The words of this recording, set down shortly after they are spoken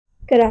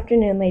Good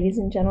afternoon, ladies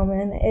and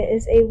gentlemen. It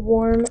is a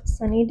warm,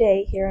 sunny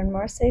day here in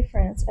Marseille,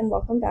 France, and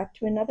welcome back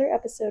to another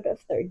episode of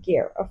Third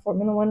Gear, a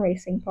Formula One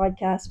racing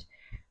podcast.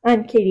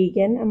 I'm Kate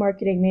Egan, a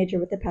marketing major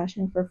with a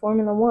passion for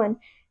Formula One,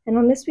 and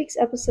on this week's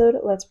episode,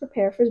 let's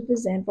prepare for the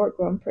Zandvoort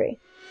Grand Prix.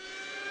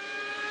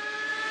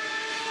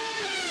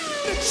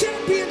 The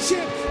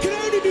championship can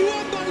only be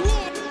won by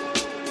one!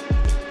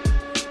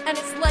 And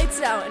it's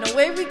lights out, and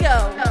away we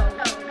go!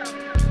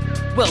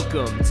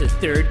 Welcome to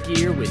Third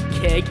Gear with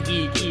Keg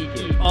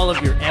Egan. All of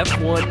your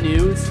F1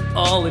 news,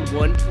 all in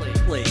one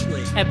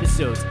place.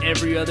 Episodes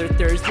every other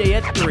Thursday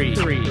at 3.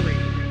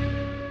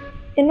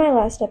 In my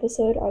last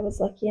episode, I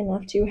was lucky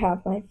enough to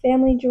have my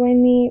family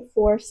join me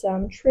for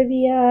some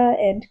trivia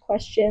and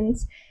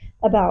questions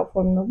about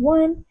Formula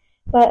One,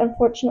 but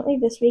unfortunately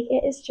this week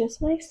it is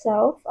just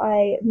myself.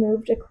 I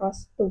moved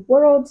across the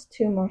world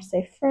to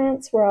Marseille,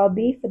 France, where I'll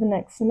be for the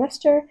next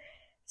semester.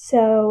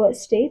 So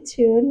stay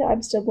tuned.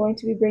 I'm still going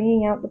to be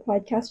bringing out the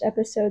podcast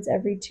episodes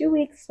every 2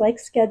 weeks, like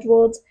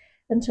scheduled,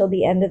 until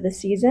the end of the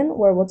season,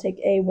 where we'll take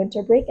a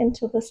winter break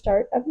until the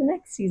start of the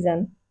next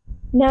season.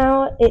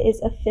 Now it is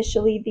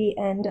officially the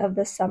end of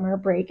the summer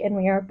break, and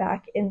we are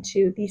back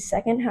into the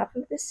second half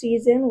of the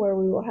season, where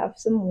we will have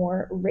some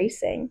more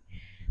racing.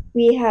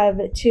 We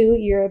have 2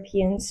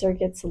 European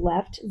circuits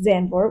left,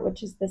 Zandvoort,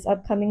 which is this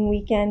upcoming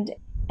weekend,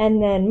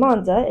 and then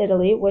Monza,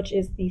 Italy, which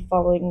is the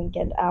following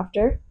weekend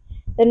after.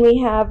 Then we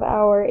have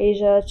our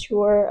Asia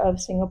tour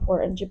of Singapore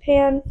and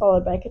Japan,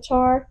 followed by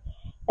Qatar.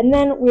 And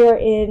then we're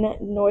in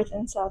North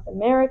and South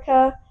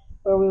America,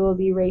 where we will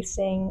be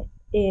racing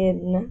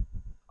in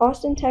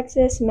Austin,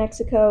 Texas,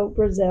 Mexico,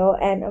 Brazil,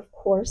 and of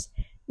course,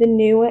 the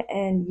new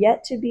and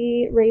yet to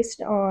be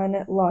raced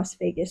on Las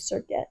Vegas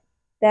circuit.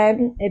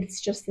 Then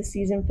it's just the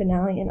season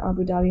finale in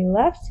Abu Dhabi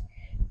left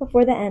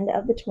before the end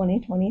of the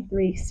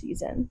 2023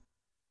 season.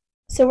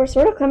 So we're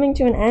sort of coming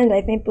to an end.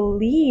 I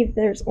believe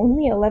there's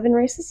only 11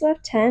 races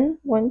left. 10.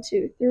 1,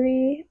 2,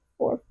 3,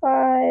 4,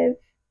 5,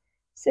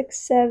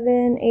 6,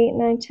 7, 8,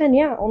 9, 10.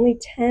 Yeah, only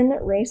 10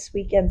 race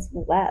weekends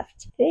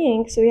left, I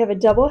think. So we have a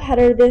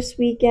doubleheader this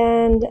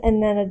weekend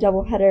and then a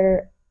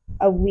doubleheader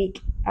a week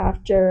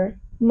after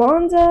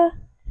Monza.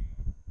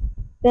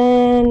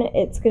 Then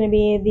it's going to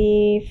be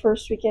the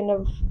first weekend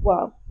of,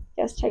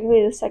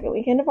 technically the second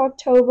weekend of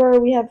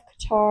October. We have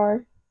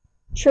Qatar.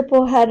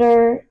 Triple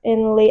header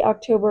in late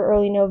October,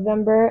 early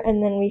November,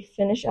 and then we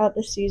finish out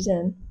the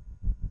season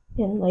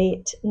in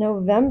late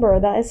November.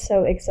 That is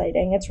so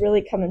exciting. It's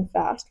really coming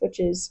fast,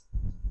 which is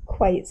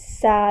quite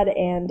sad,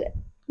 and,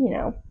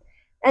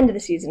 end of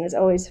the season is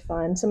always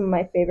fun. Some of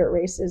my favorite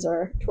races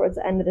are towards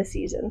the end of the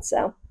season,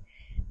 so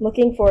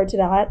looking forward to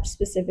that.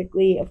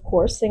 Specifically, of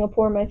course,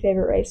 Singapore, my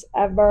favorite race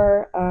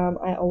ever.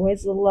 I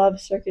always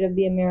love Circuit of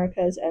the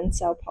Americas, and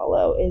Sao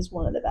Paulo is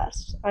one of the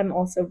best. I'm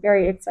also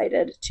very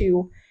excited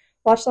to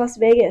watch Las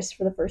Vegas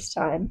for the first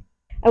time.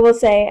 I will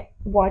say,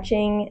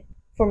 watching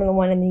Formula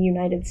One in the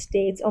United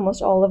States,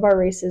 almost all of our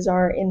races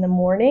are in the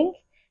morning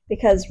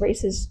because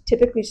races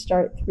typically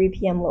start 3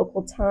 p.m.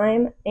 local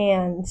time,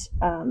 and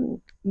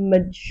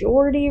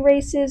majority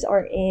races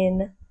are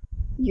in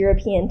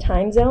European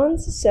time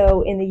zones.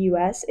 So in the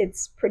US,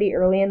 it's pretty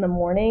early in the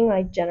morning.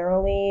 Like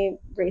generally,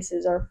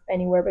 races are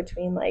anywhere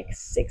between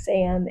 6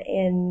 a.m.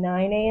 and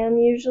 9 a.m.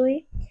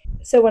 usually.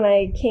 So when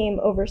I came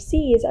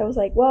overseas, I was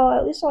like, well,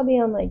 at least I'll be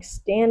on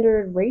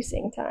standard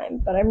racing time.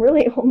 But I'm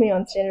really only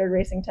on standard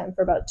racing time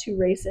for about 2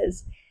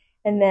 races.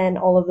 And then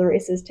all of the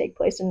races take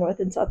place in North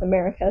and South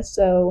America.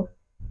 So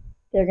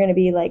they're going to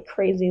be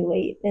crazy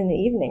late in the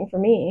evening for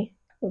me.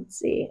 Let's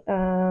see.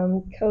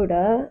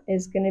 Coda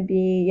is going to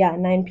be,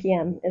 9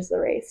 p.m. is the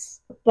race.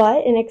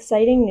 But in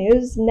exciting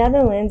news,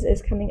 Netherlands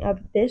is coming up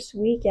this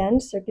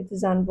weekend. Circuit de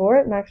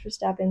Zandvoort, Max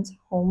Verstappen's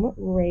home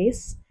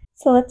race.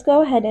 So let's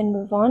go ahead and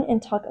move on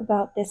and talk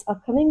about this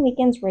upcoming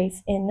weekend's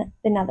race in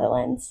the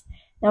Netherlands.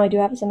 Now, I do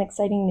have some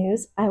exciting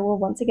news. I will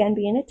once again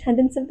be in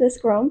attendance of this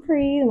Grand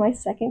Prix, my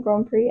second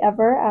Grand Prix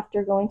ever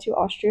after going to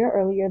Austria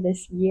earlier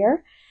this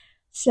year.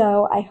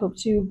 So I hope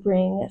to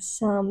bring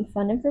some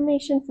fun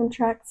information from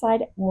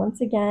trackside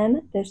once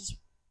again this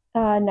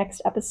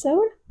next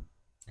episode.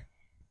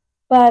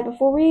 But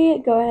before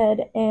we go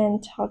ahead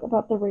and talk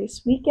about the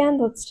race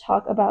weekend, let's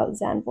talk about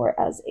Zandvoort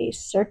as a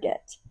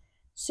circuit.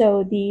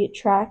 So the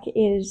track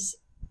is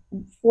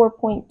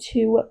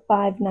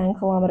 4.259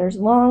 kilometers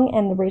long,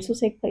 and the race will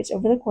take place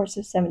over the course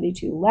of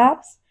 72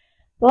 laps.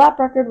 The lap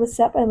record was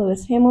set by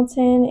Lewis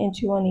Hamilton in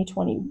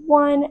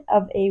 2021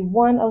 of a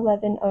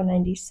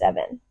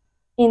 1:11.097.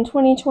 In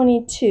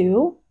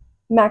 2022,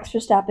 Max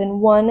Verstappen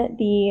won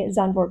the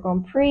Zandvoort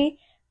Grand Prix,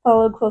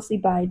 followed closely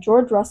by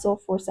George Russell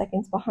 4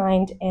 seconds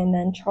behind, and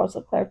then Charles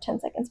Leclerc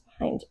 10 seconds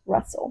behind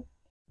Russell.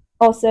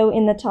 Also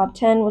in the top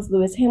 10 was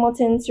Lewis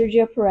Hamilton,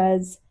 Sergio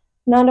Perez,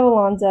 Fernando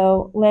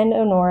Alonso,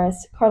 Lando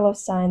Norris,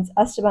 Carlos Sainz,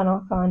 Esteban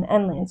Ocon,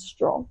 and Lance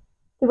Stroll.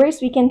 The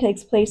race weekend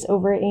takes place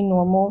over a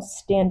normal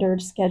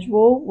standard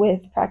schedule,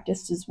 with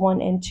practices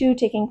 1 and 2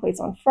 taking place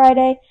on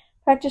Friday,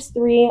 practice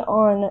 3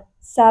 on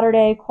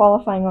Saturday,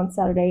 qualifying on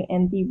Saturday,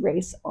 and the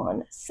race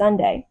on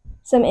Sunday.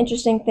 Some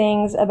interesting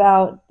things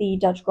about the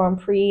Dutch Grand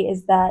Prix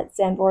is that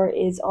Zandvoort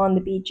is on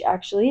the beach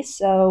actually,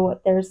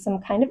 so there's some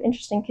kind of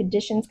interesting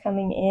conditions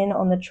coming in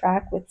on the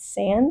track with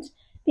sand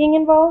being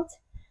involved.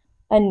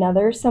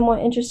 Another somewhat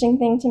interesting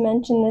thing to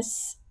mention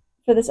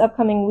for this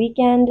upcoming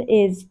weekend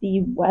is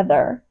the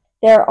weather.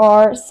 There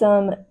are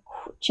some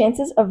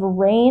chances of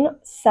rain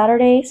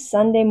Saturday,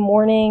 Sunday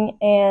morning,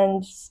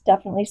 and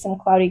definitely some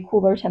cloudy,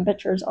 cooler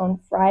temperatures on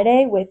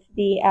Friday, with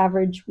the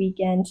average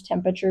weekend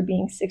temperature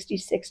being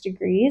 66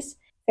 degrees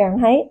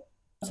Fahrenheit.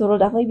 So it'll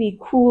definitely be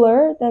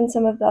cooler than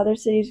some of the other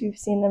cities we've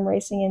seen them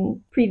racing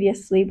in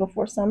previously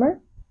before summer.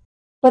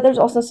 But there's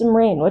also some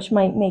rain, which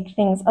might make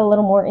things a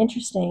little more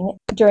interesting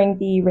during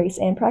the race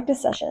and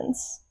practice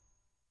sessions.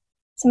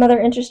 Some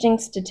other interesting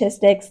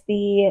statistics: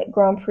 the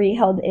Grand Prix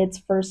held its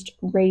first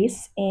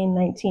race in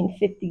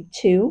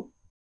 1952,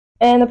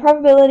 and the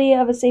probability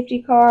of a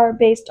safety car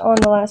based on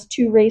the last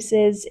two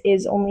races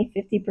is only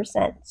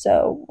 50%,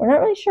 so we're not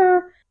really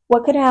sure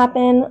what could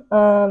happen.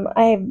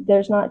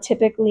 There's not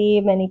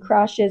typically many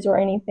crashes or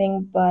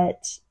anything,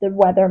 but the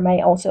weather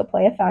might also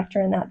play a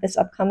factor in that this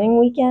upcoming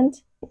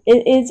weekend.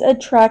 It is a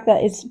track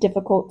that is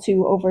difficult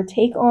to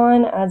overtake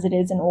on, as it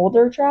is an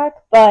older track,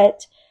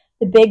 but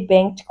the big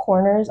banked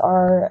corners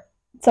are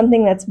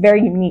something that's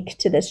very unique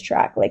to this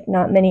track, like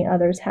not many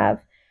others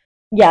have.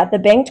 Yeah, the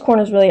banked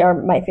corners really are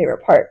my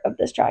favorite part of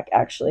this track,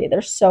 actually.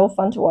 They're so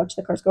fun to watch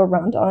the cars go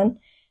around on,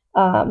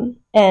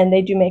 and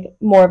they do make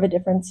more of a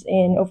difference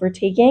in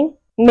overtaking.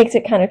 It makes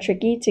it kind of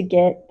tricky to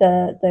get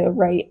the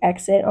right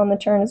exit on the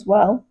turn as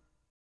well.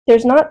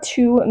 There's not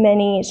too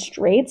many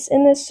straights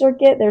in this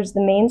circuit. There's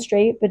the main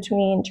straight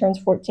between turns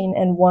 14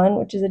 and 1,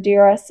 which is a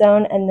DRS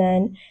zone, and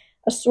then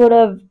a sort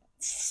of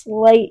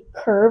slight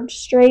curved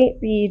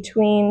straight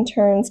between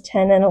turns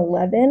 10 and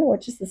 11,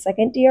 which is the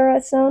second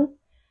DRS zone.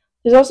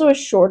 There's also a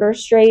shorter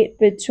straight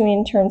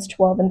between turns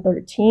 12 and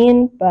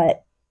 13,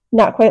 but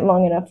not quite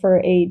long enough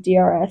for a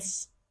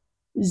DRS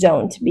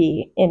zone to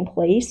be in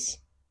place.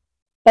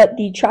 But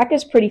the track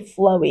is pretty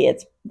flowy.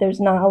 There's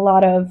not a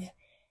lot of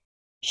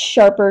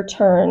sharper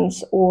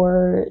turns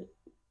or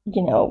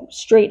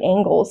straight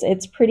angles.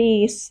 It's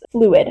pretty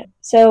fluid.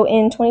 So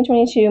in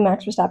 2022,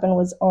 Max Verstappen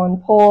was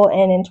on pole,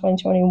 and in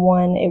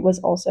 2021, it was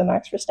also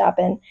Max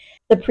Verstappen,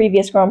 the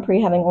previous Grand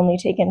Prix having only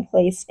taken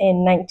place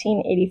in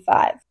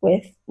 1985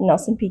 with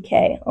Nelson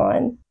Piquet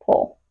on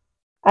pole.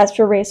 As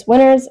for race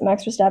winners,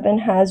 Max Verstappen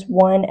has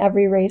won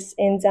every race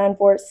in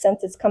Zandvoort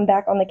since its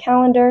comeback on the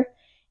calendar,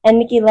 and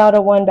Niki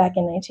Lauda won back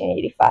in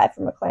 1985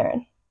 for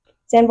McLaren.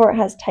 Zandvoort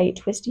has tight,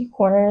 twisty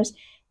corners,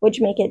 which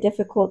make it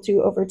difficult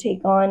to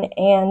overtake on,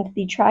 and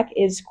the track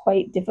is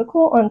quite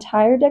difficult on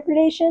tire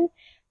degradation,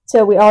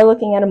 so we are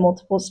looking at a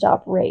multiple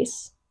stop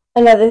race.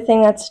 Another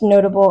thing that's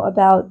notable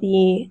about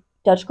the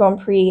Dutch Grand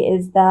Prix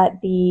is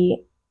that the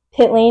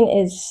pit lane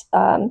is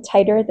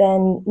tighter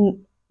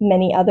than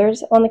many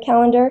others on the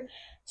calendar,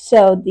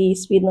 so the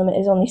speed limit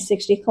is only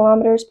 60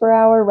 kilometers per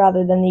hour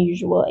rather than the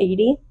usual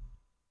 80.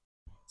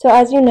 So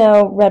as you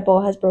know, Red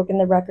Bull has broken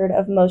the record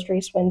of most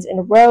race wins in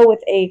a row with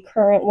a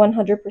current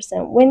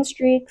 100% win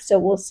streak, so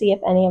we'll see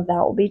if any of that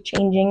will be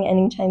changing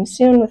anytime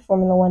soon with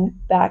Formula One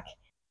back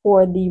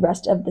for the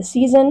rest of the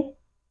season.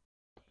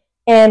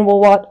 And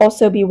we'll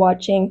also be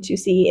watching to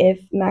see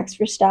if Max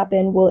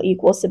Verstappen will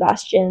equal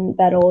Sebastian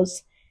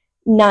Vettel's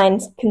 9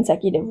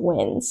 consecutive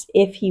wins.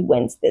 If he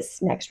wins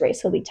this next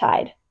race, he'll be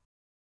tied.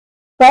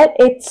 But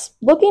it's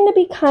looking to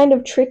be kind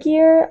of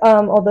trickier,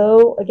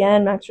 although,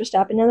 again, Max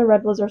Verstappen and the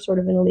Red Bulls are sort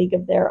of in a league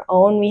of their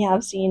own. We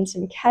have seen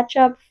some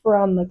catch-up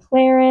from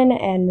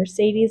McLaren and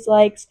Mercedes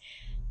likes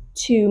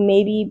to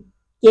maybe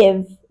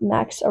give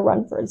Max a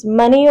run for his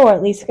money, or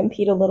at least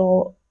compete a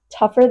little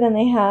tougher than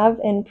they have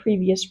in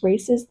previous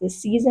races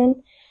this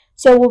season.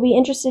 So we'll be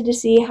interested to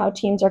see how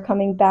teams are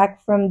coming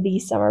back from the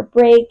summer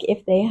break,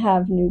 if they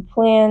have new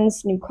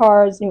plans, new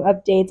cars, new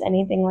updates,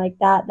 anything like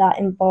that that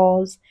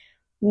involves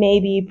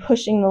maybe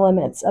pushing the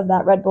limits of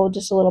that Red Bull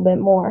just a little bit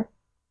more.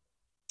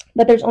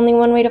 But there's only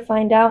one way to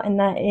find out, and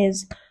that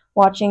is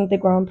watching the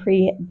Grand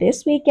Prix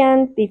this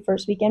weekend, the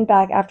first weekend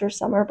back after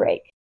summer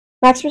break.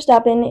 Max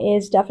Verstappen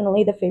is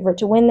definitely the favorite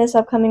to win this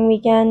upcoming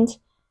weekend,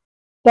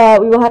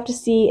 but we will have to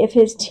see if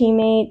his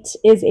teammate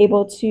is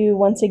able to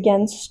once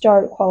again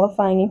start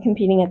qualifying and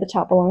competing at the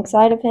top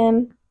alongside of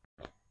him.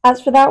 As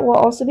for that, we'll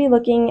also be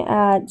looking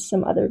at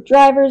some other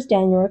drivers.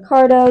 Daniel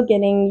Ricciardo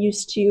getting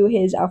used to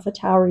his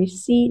AlphaTauri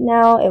seat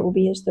now. It will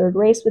be his third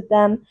race with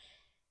them.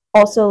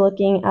 Also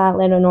looking at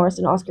Lando Norris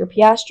and Oscar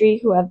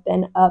Piastri, who have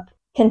been up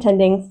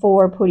contending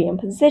for podium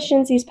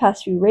positions these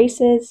past few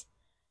races.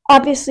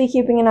 Obviously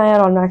keeping an eye out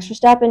on Max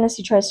Verstappen as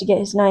he tries to get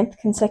his 9th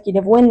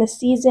consecutive win this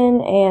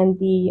season, and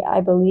the,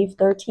 I believe,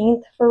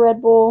 13th for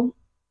Red Bull.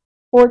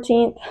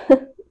 14th.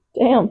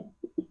 Damn.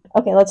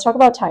 Okay, let's talk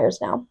about tires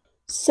now.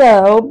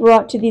 So,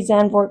 brought to the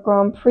Zandvoort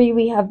Grand Prix,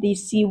 we have the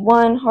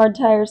C1 hard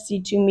tires,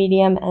 C2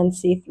 medium, and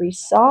C3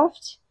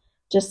 soft,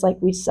 just like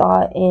we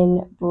saw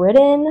in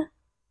Britain.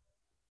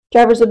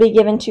 Drivers will be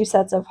given 2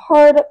 sets of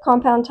hard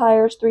compound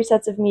tires, 3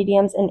 sets of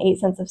mediums, and 8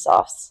 sets of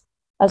softs,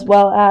 as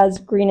well as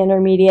green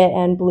intermediate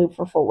and blue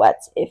for full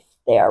wets if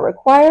they are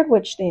required,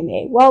 which they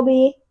may well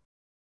be.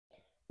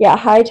 Yeah,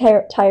 high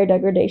tire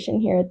degradation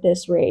here at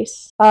this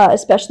race,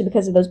 especially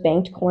because of those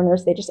banked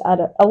corners. They just add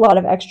a lot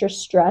of extra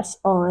stress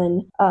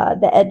on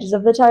the edges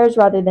of the tires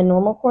rather than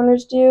normal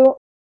corners do.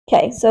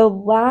 Okay, so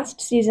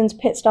last season's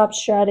pit stop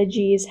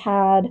strategies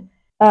had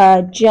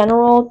a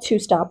general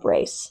two-stop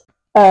race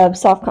of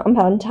soft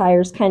compound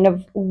tires kind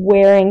of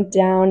wearing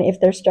down if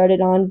they're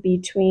started on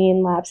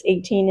between laps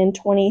 18 and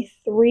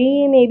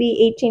 23,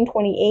 maybe 18,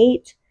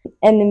 28,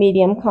 and the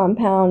medium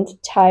compound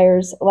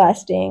tires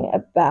lasting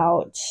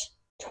about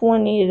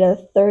 20 to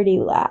 30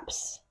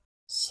 laps.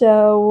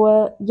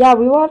 So, yeah,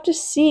 we will have to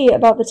see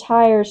about the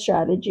tire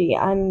strategy.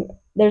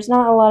 There's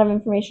not a lot of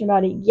information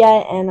about it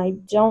yet, and I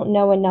don't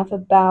know enough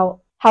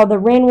about how the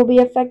rain will be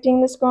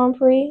affecting this Grand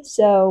Prix,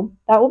 so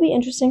that will be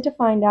interesting to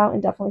find out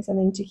and definitely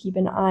something to keep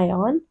an eye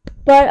on.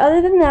 But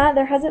other than that,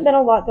 there hasn't been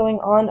a lot going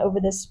on over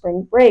this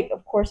spring break.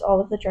 Of course,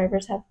 all of the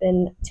drivers have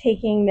been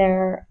taking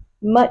their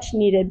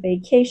much-needed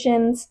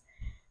vacations,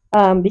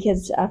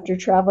 because after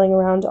traveling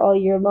around all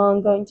year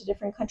long, going to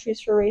different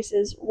countries for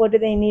races, what do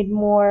they need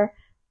more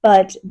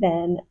but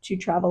then to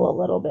travel a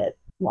little bit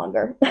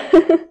longer?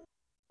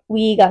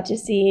 We got to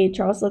see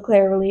Charles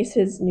Leclerc release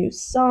his new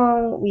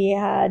song. We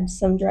had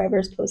some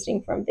drivers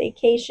posting from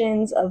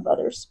vacations of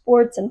other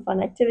sports and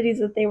fun activities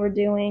that they were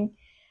doing.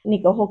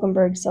 Nico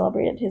Hulkenberg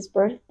celebrated his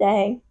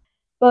birthday.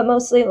 But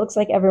mostly it looks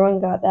like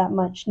everyone got that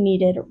much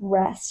needed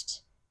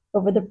rest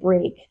over the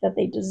break that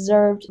they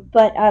deserved.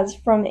 But as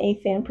from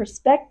a fan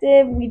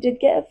perspective, we did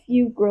get a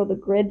few Grill the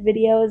Grid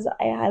videos.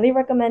 I highly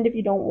recommend if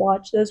you don't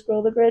watch those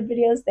Grill the Grid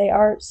videos. They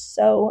are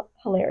so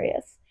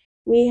hilarious.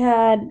 We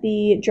had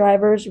the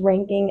drivers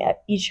ranking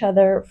each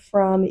other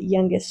from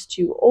youngest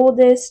to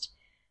oldest.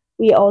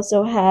 We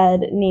also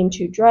had Name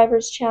 2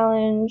 Drivers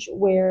Challenge,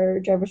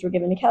 where drivers were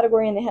given a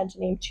category and they had to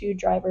name 2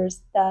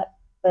 drivers that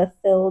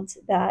fulfilled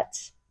that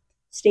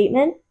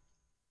statement.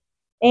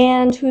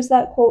 And Who's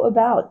That Quote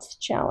About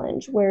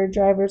Challenge, where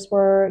drivers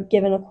were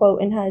given a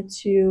quote and had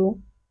to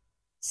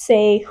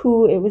say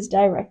who it was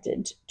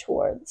directed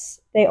towards.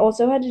 They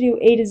also had to do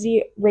A to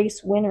Z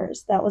race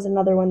winners. That was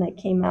another one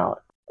that came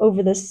out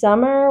over the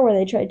summer, where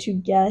they tried to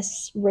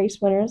guess race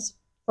winners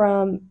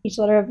from each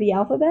letter of the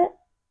alphabet.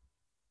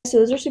 So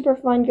those are super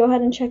fun. Go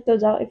ahead and check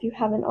those out if you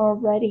haven't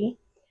already.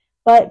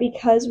 But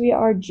because we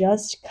are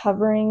just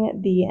covering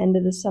the end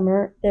of the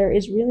summer, there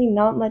is really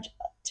not much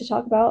to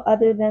talk about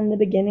other than the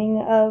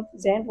beginning of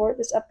Zandvoort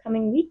this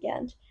upcoming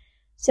weekend.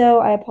 So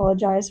I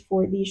apologize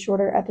for the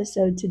shorter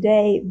episode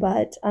today,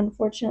 but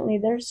unfortunately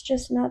there's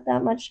just not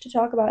that much to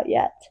talk about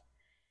yet.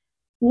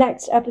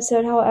 Next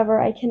episode, however,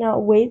 I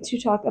cannot wait to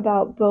talk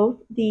about both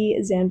the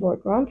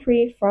Zandvoort Grand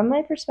Prix from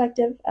my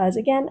perspective, as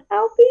again,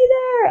 I'll be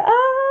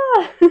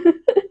there!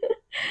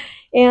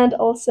 And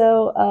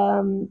also,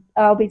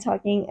 I'll be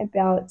talking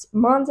about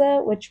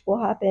Monza, which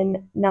will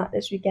happen not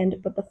this weekend,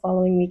 but the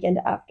following weekend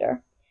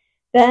after.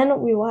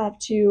 Then we will have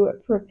to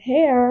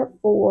prepare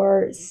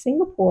for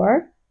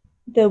Singapore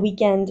the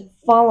weekend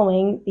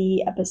following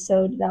the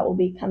episode that will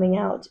be coming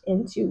out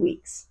in 2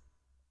 weeks.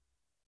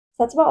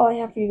 So that's about all I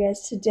have for you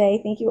guys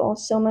today. Thank you all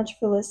so much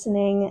for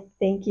listening.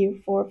 Thank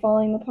you for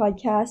following the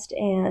podcast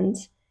and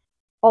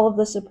all of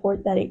the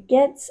support that it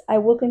gets. I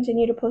will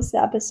continue to post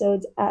the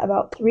episodes at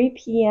about 3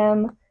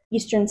 p.m.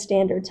 Eastern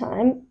Standard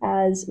Time,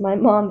 as my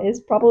mom is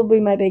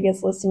probably my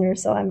biggest listener,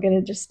 so I'm going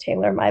to just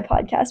tailor my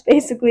podcast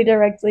basically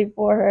directly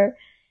for her.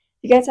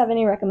 If you guys have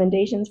any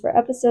recommendations for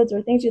episodes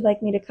or things you'd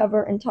like me to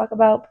cover and talk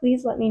about,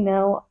 please let me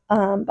know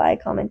by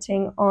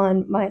commenting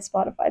on my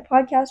Spotify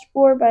podcast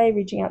or by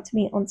reaching out to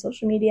me on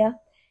social media.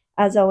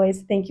 As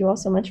always, thank you all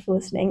so much for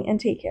listening and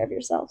take care of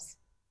yourselves.